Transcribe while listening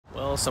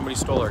Well, somebody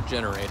stole our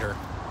generator.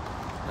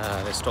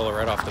 They stole it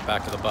right off the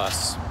back of the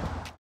bus.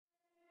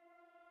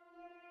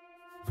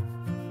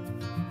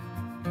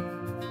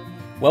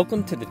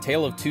 Welcome to the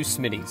Tale of Two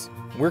Smitties.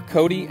 We're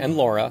Cody and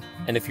Laura,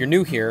 and if you're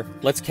new here,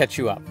 let's catch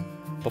you up.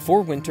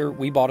 Before winter,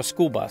 we bought a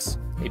school bus,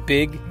 a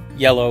big,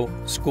 yellow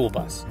school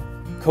bus.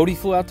 Cody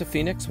flew out to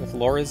Phoenix with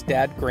Laura's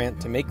dad, Grant,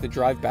 to make the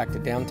drive back to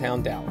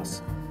downtown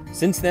Dallas.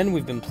 Since then,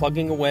 we've been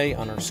plugging away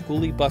on our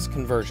skoolie bus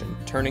conversion,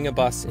 turning a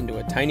bus into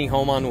a tiny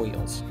home on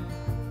wheels.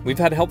 We've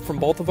had help from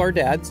both of our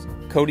dads,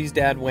 Cody's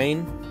dad,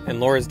 Wayne, and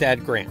Laura's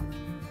dad, Grant.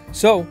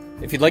 So,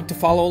 if you'd like to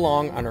follow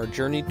along on our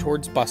journey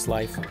towards bus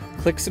life,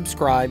 click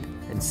subscribe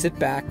and sit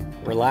back,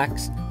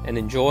 relax, and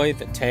enjoy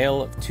the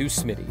Tale of Two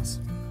Smitties.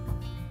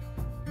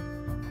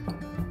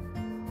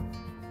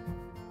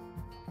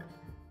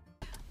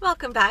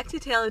 Welcome back to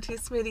Tale of Two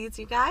Smitties,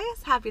 you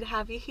guys. Happy to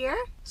have you here.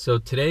 So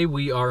today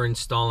we are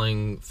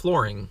installing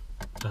flooring.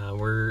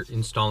 We're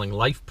installing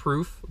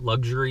Lifeproof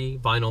luxury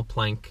vinyl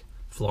plank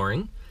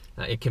flooring.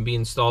 It can be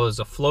installed as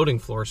a floating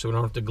floor, so we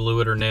don't have to glue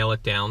it or nail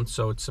it down.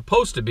 So it's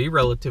supposed to be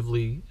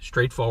relatively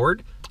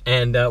straightforward.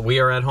 And we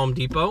are at Home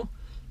Depot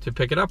to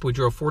pick it up. We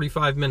drove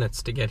 45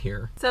 minutes to get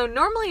here. So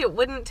normally it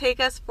wouldn't take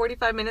us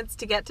 45 minutes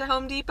to get to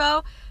Home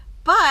Depot,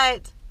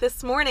 but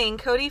this morning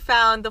Cody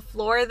found the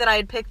floor that I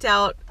had picked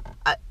out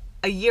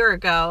a year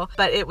ago,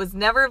 but it was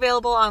never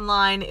available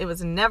online. It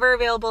was never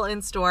available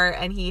in store,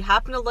 and he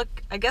happened to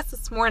look, I guess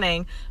this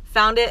morning,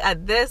 found it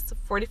at this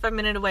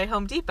 45-minute away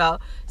Home Depot.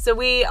 So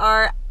we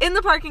are in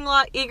the parking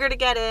lot, eager to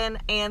get in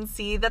and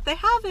see that they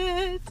have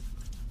it.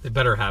 They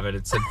better have it.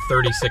 It said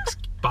 36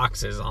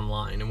 boxes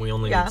online, and we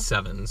only need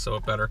 7, so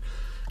it better.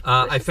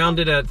 I found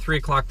it at 3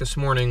 o'clock this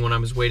morning when I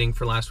was waiting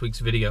for last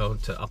week's video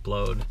to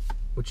upload,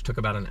 which took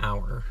about an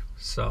hour,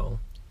 so...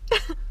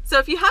 So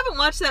if you haven't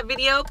watched that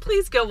video,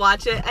 please go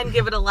watch it and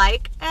give it a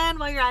like. And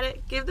while you're at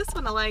it, give this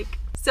one a like.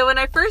 So when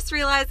I first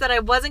realized that I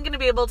wasn't going to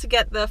be able to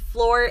get the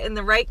floor in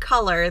the right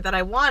color that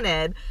I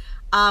wanted,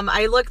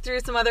 I looked through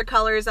some other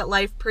colors that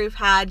Lifeproof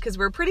had because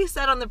we're pretty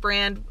set on the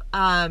brand.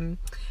 And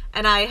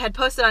I had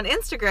posted on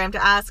Instagram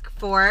to ask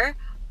for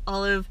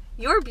all of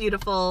your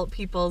beautiful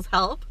people's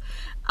help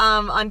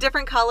on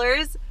different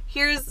colors.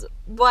 Here's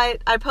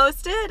what I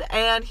posted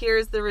and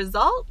here's the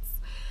results.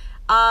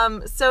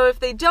 So if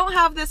they don't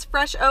have this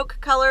fresh oak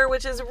color,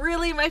 which is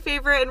really my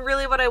favorite and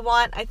really what I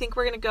want, I think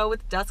we're going to go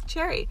with dusk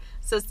cherry.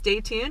 So stay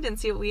tuned and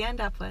see what we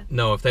end up with.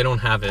 No, if they don't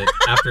have it,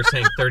 after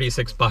saying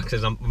 36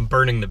 boxes, I'm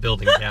burning the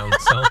building down.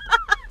 So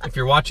if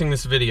you're watching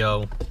this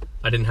video,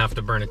 I didn't have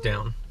to burn it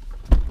down.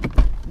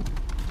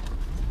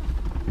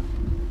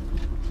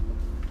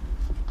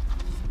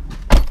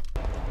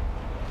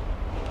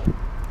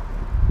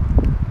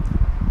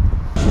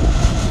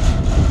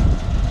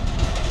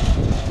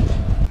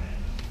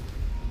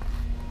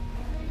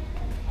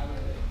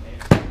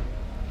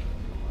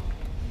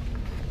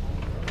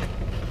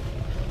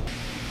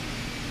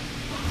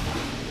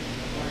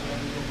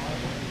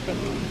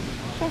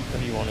 What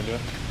do you want to do?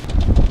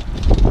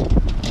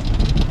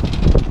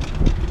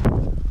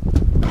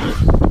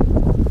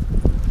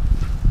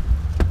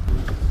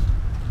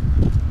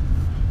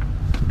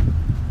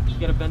 You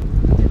gotta bend.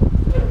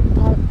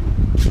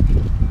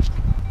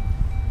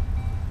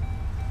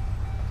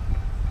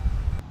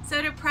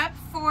 So to prep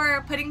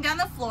for putting down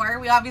the floor,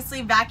 we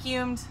obviously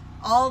vacuumed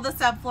all the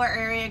subfloor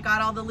area,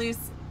 got all the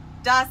loose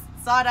dust,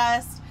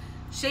 sawdust,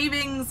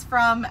 shavings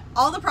from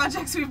all the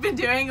projects we've been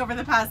doing over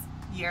the past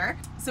year.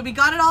 So we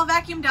got it all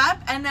vacuumed up,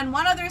 and then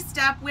one other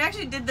step, we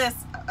actually did this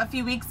a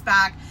few weeks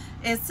back,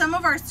 is some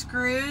of our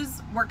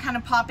screws were kind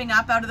of popping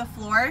up out of the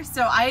floor.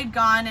 So I had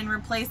gone and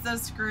replaced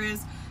those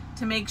screws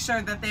to make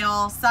sure that they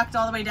all sucked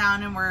all the way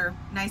down and were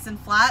nice and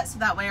flat, so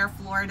that way our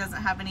floor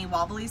doesn't have any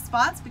wobbly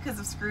spots because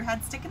of screw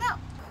heads sticking out.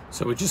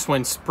 So we just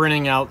went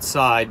sprinting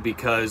outside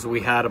because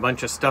we had a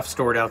bunch of stuff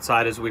stored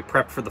outside as we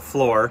prepped for the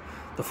floor.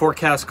 The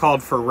forecast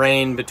called for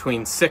rain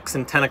between 6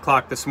 and 10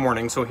 o'clock this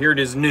morning, so here it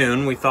is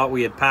noon. We thought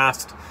we had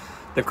passed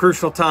the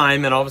crucial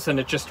time, and all of a sudden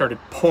it just started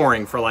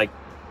pouring for like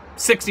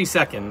 60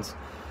 seconds.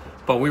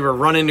 But we were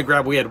running to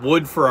grab, we had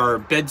wood for our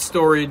bed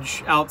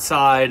storage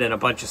outside and a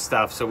bunch of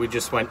stuff, so we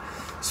just went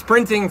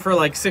sprinting for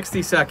like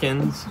 60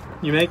 seconds.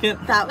 You make it?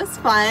 That was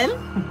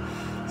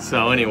fun.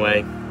 So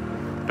anyway,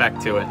 back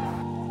to it.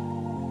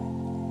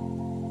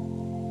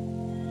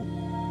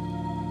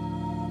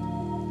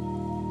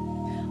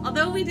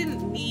 Although we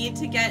didn't need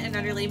to get an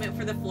underlayment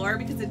for the floor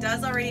because it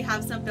does already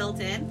have some built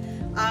in,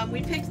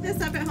 we picked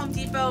this up at Home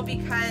Depot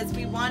because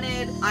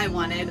I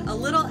wanted a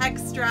little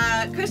extra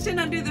cushion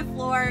under the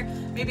floor,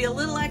 maybe a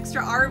little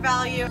extra R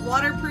value,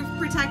 waterproof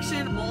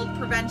protection, mold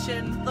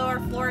prevention. Though our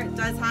floor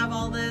does have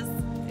all this,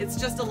 it's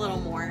just a little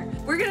more.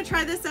 We're gonna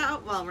try this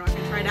out. Well, we're not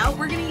gonna try it out.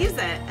 We're gonna use it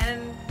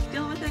and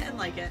deal with it and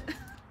like it.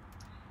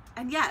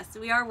 And yes,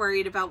 we are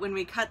worried about when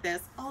we cut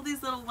this, all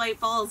these little white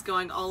balls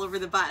going all over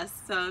the bus.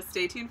 So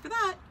stay tuned for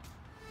that.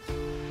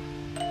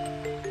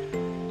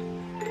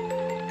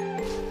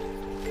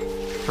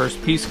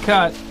 First piece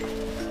cut.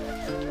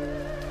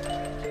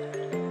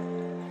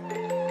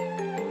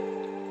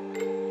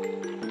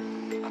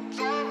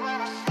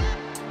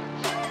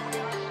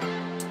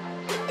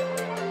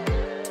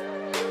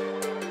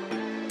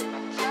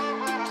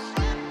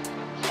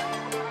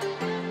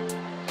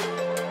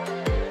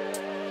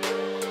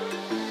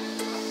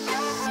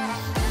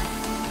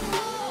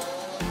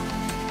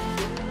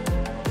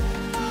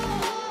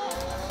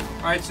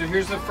 All right, so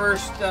here's the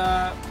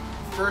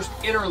first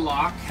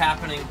interlock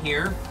happening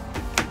here.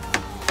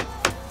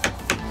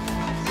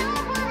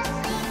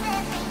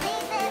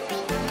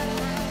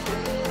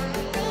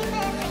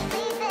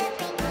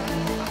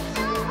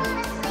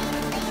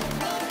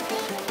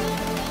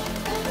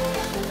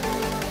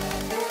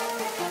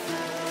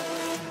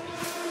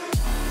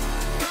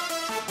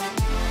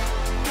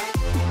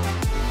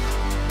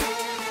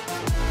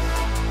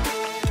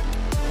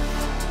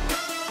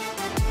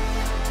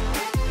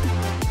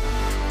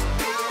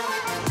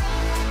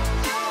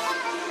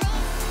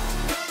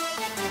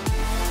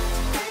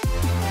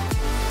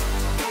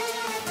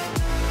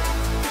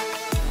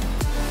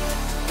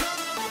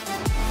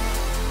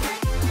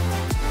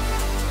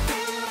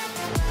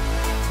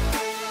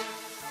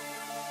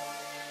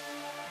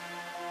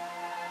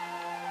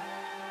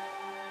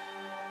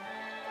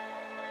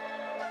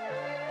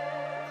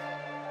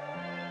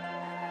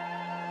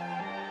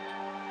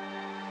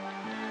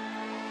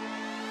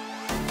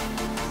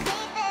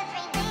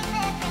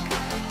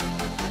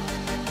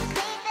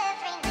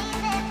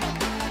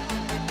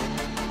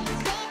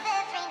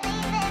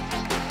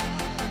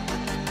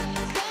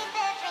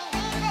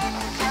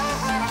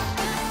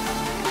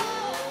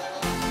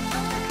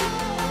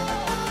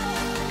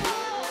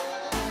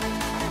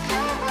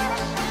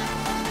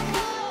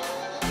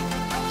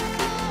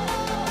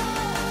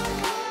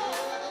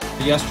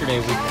 Yesterday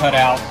we cut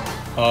out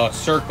a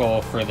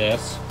circle for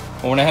this,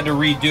 but when I had to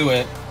redo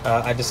it,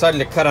 I decided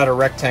to cut out a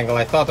rectangle.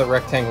 I thought the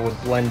rectangle would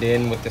blend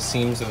in with the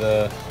seams of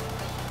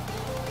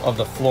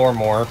the floor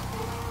more,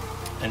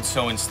 and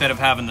so instead of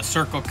having the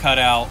circle cut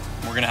out,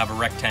 we're gonna have a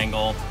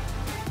rectangle,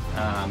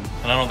 and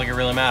I don't think it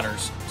really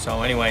matters.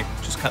 So anyway,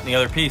 just cutting the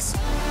other piece.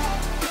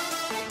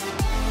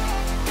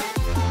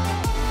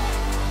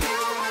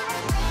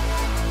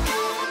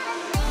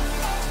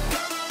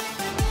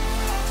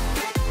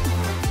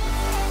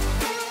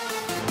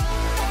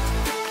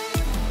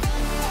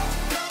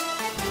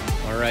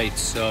 Alright,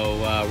 so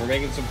we're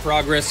making some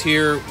progress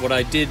here. What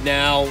I did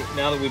now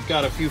that we've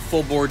got a few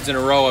full boards in a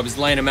row, I was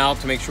laying them out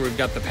to make sure we've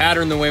got the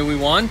pattern the way we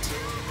want.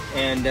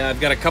 And I've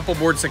got a couple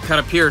boards to cut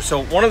up here.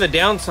 So one of the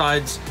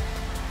downsides,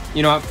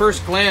 you know, at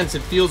first glance,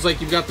 it feels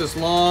like you've got this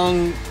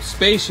long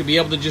space to be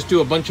able to just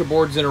do a bunch of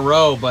boards in a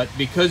row. But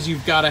because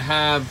you've got to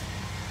have,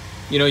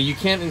 you know, you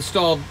can't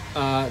install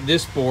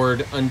this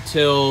board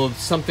until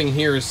something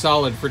here is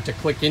solid for it to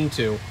click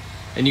into.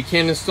 And you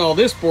can't install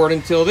this board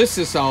until this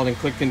is solid and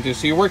clicked into.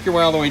 So you work your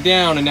way all the way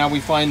down, and now we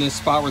find this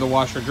spot where the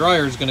washer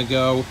dryer is going to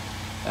go.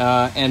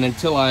 And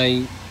until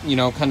I, you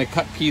know, kind of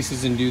cut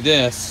pieces and do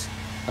this,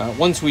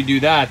 once we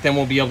do that, then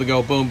we'll be able to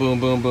go boom, boom,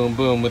 boom, boom,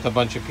 boom with a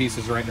bunch of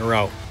pieces right in a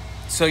row.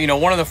 So, you know,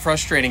 one of the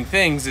frustrating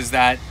things is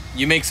that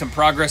you make some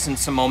progress and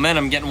some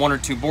momentum getting one or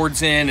two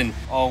boards in, and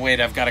oh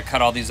wait, I've got to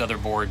cut all these other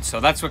boards. So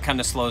that's what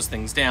kind of slows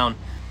things down.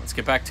 Let's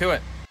get back to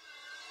it.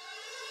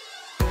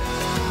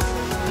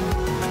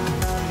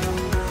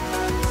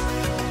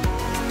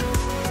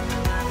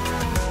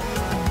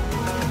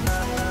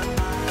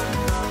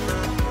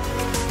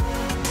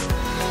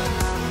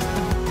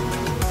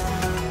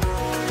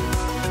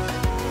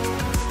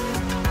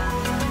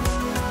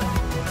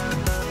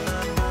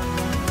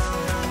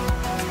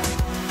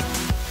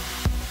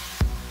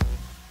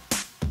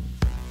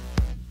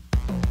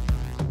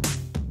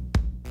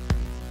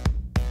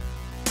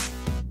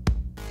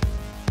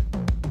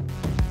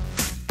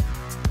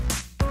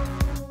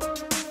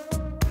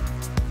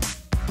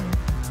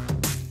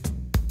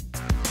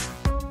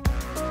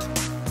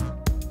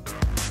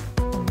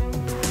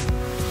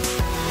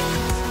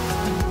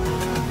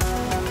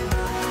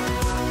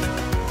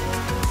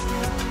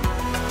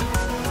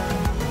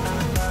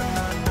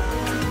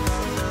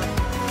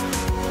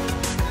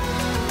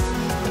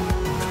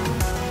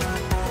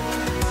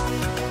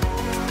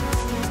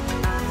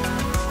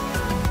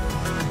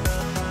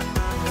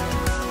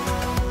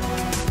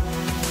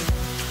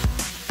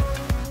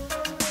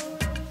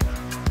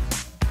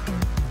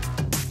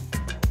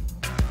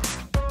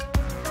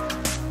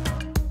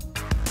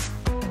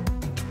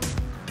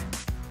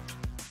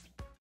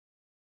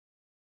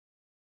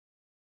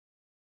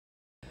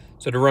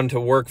 So to run to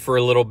work for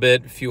a little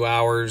bit, a few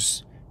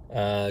hours,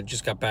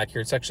 just got back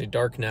here. It's actually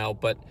dark now,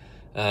 but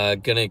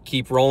gonna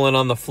keep rolling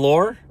on the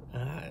floor.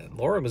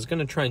 Laura was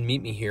gonna try and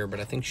meet me here, but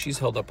I think she's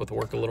held up with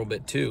work a little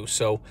bit too.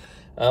 So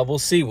we'll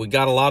see. We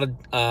got a lot of,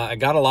 I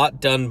got a lot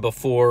done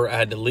before I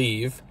had to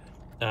leave,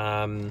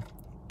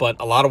 but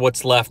a lot of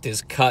what's left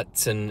is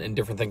cuts and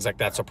different things like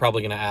that. So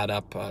probably gonna add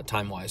up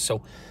time-wise.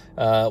 So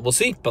we'll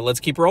see, but let's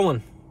keep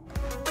rolling.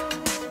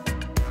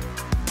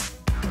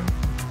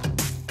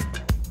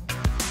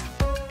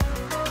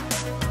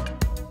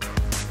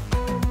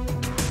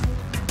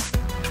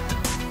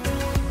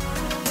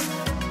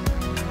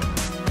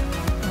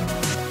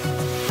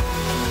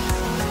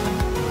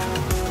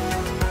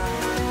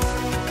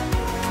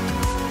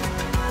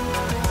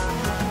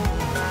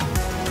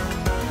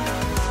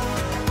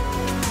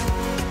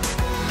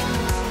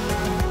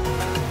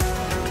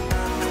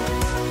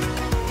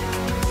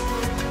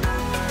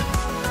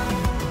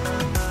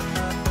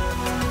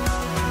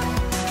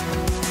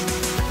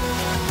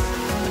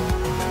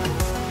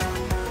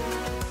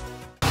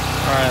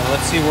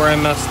 let's see where I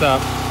messed up.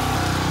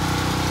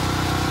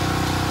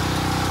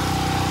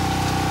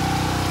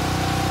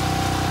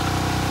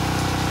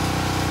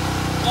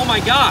 Oh my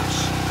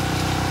gosh!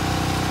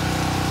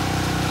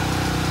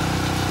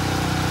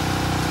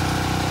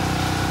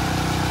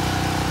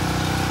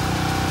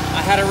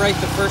 I had it right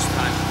the first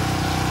time.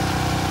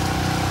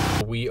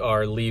 We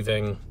are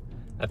leaving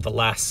at the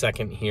last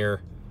second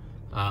here.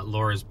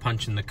 Laura's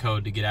punching the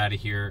code to get out of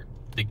here.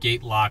 The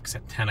gate locks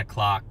at 10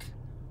 o'clock.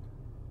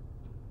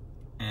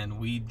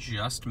 And we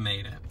just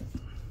made it.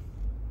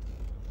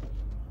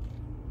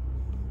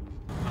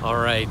 All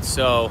right,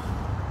 so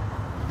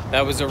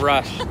that was a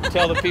rush.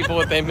 Tell the people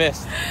what they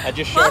missed. I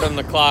just showed them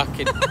the clock.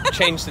 It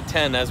changed to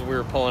 10 as we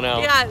were pulling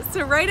out. Yeah,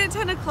 so right at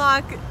 10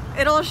 o'clock,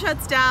 it all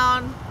shuts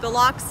down. The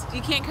locks,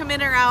 you can't come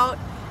in or out.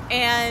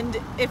 And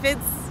if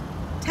it's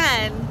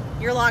 10,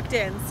 you're locked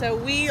in. So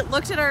we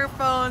looked at our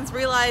phones,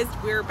 realized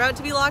we were about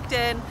to be locked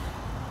in.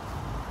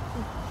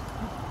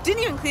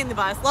 Didn't even clean the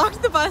bus,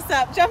 locked the bus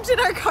up, jumped in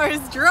our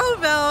cars,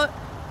 drove out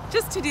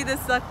just to do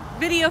this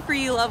video for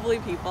you lovely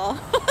people.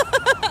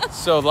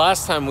 So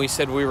last time we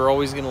said we were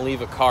always going to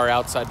leave a car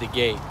outside the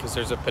gate because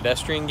there's a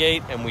pedestrian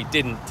gate, and we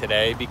didn't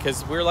today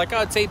because we were like,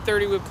 oh, it's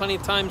 8:30, we have plenty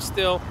of time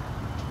still.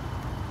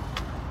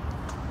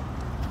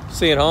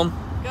 See you at home.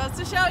 Goes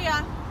to show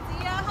ya.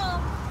 See ya at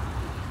home.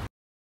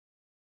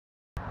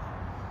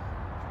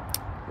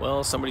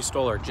 Well, somebody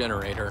stole our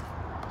generator.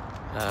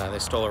 They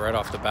stole it right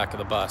off the back of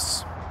the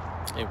bus.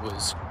 It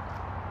was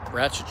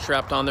ratchet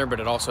strapped on there, but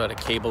it also had a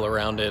cable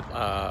around it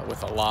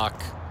with a lock.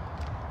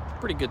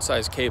 Pretty good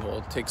sized cable.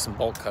 It takes some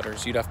bolt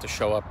cutters. You'd have to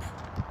show up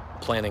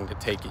planning to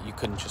take it. You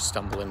couldn't just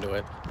stumble into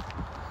it.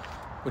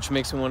 Which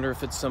makes me wonder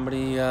if it's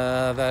somebody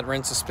that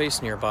rents a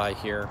space nearby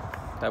here.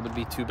 That would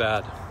be too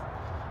bad.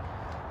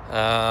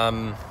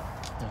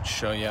 Let's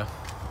show you.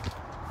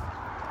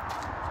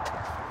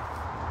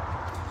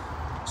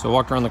 So I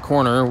walked around the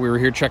corner. We were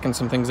here checking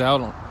some things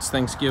out. It's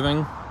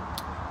Thanksgiving.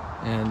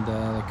 And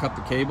they cut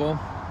the cable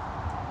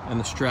and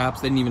the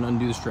straps. They didn't even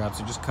undo the straps,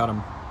 they just cut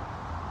them.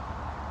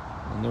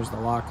 And there's the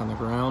lock on the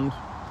ground.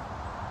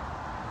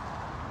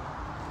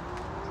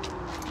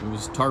 It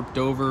was tarped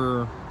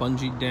over,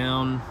 bungeed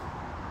down,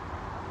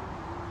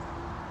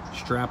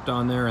 strapped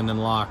on there, and then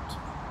locked.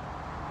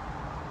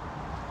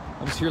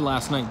 I was here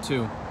last night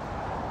too.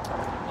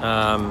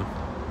 I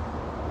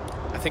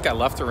think I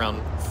left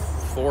around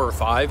 4 or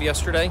 5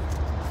 yesterday,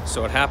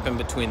 so it happened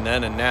between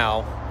then and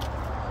now.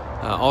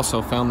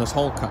 Also found this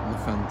hole cut in the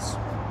fence,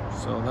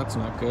 so that's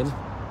not good.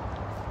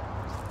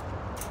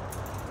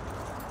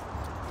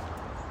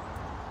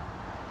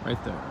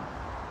 Right there.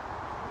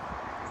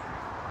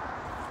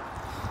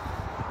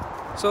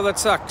 So that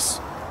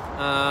sucks.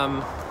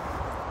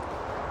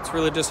 It's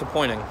really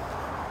disappointing.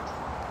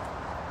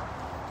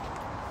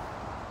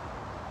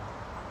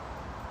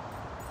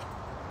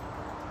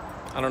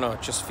 I don't know,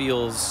 it just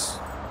feels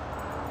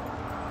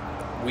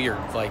weird,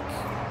 like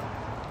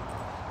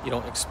you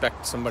don't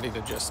expect somebody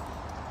to just,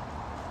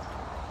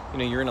 you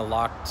know, you're in a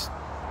locked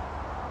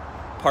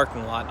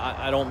parking lot.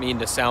 I don't mean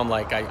to sound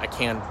like I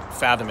can't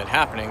fathom it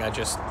happening. I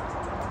just,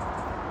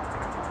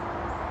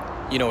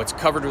 you know, it's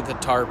covered with a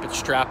tarp, it's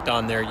strapped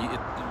on there.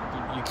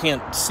 You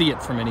can't see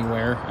it from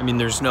anywhere. I mean,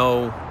 there's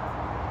no,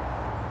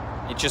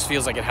 it just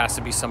feels like it has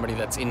to be somebody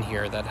that's in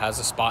here, that has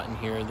a spot in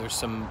here. There's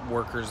some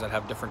workers that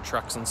have different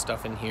trucks and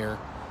stuff in here.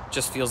 It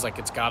just feels like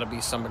it's gotta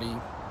be somebody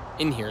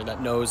in here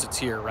that knows it's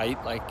here,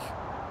 right? Like,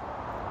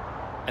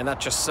 and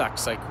that just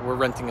sucks. Like, we're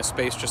renting a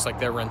space just like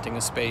they're renting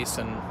a space,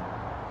 and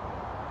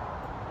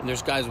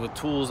there's guys with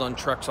tools on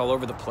trucks all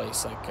over the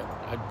place. Like,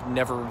 I've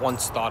never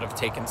once thought of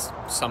taking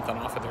something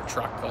off of their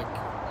truck. Like,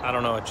 I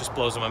don't know, it just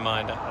blows my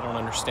mind. I don't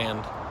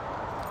understand.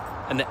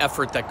 And the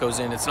effort that goes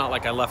in, it's not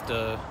like I left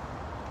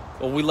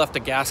we left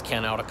a gas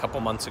can out a couple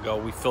months ago.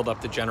 We filled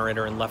up the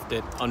generator and left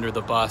it under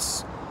the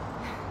bus.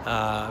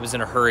 I was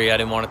in a hurry, I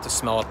didn't want it to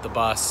smell up the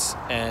bus,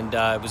 and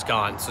it was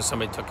gone, so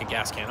somebody took a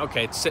gas can.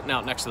 Okay, it's sitting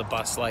out next to the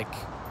bus. Like,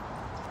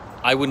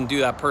 I wouldn't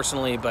do that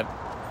personally, but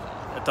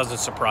it doesn't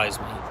surprise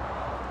me.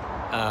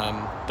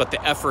 But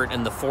the effort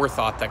and the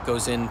forethought that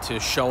goes into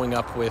showing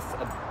up with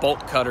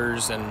bolt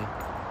cutters and,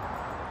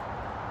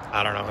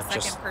 I don't know, a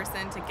second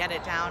person to get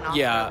it down off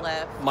the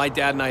lift. My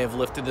dad and I have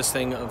lifted this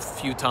thing a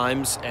few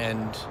times,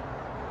 and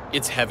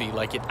it's heavy.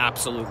 Like, it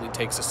absolutely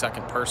takes a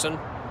second person,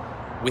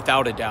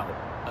 without a doubt.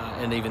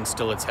 And even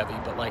still, it's heavy.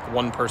 But like,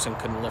 one person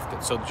couldn't lift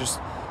it. So just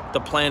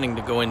the planning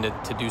to go in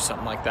to do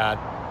something like that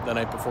the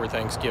night before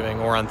Thanksgiving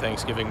or on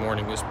Thanksgiving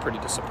morning was pretty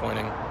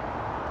disappointing.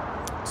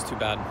 It's too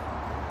bad.